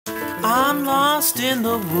I'm lost in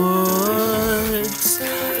the woods.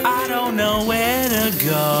 I don't know where to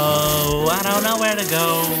go. I don't know where to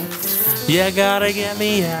go. You gotta get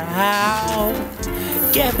me out.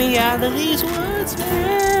 Get me out of these woods,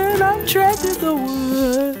 man. I'm trapped in the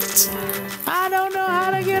woods. I don't know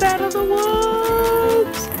how to get out of the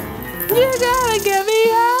woods. You gotta get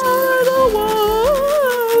me out of the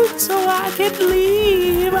woods so I can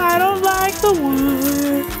leave. I don't like the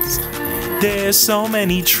woods. There's so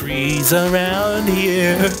many trees around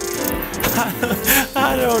here.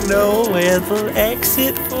 I don't know where the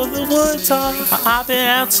exit for the woods are. I've been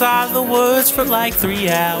outside the woods for like 3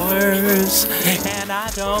 hours, and I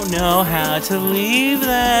don't know how to leave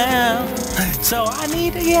them. So I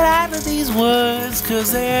need to get out of these woods,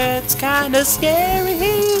 cause it's kinda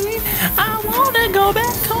scary. I wanna go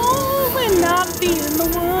back home and not be in the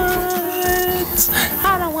woods.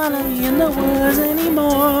 I don't wanna be in the woods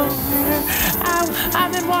anymore.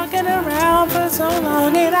 I've been walking around for so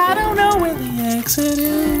long and I don't know where the exit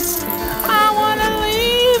is. I wanna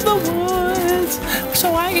leave the woods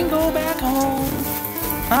so I can go back home.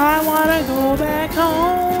 I wanna go back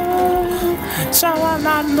home so I'm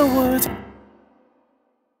not in the woods.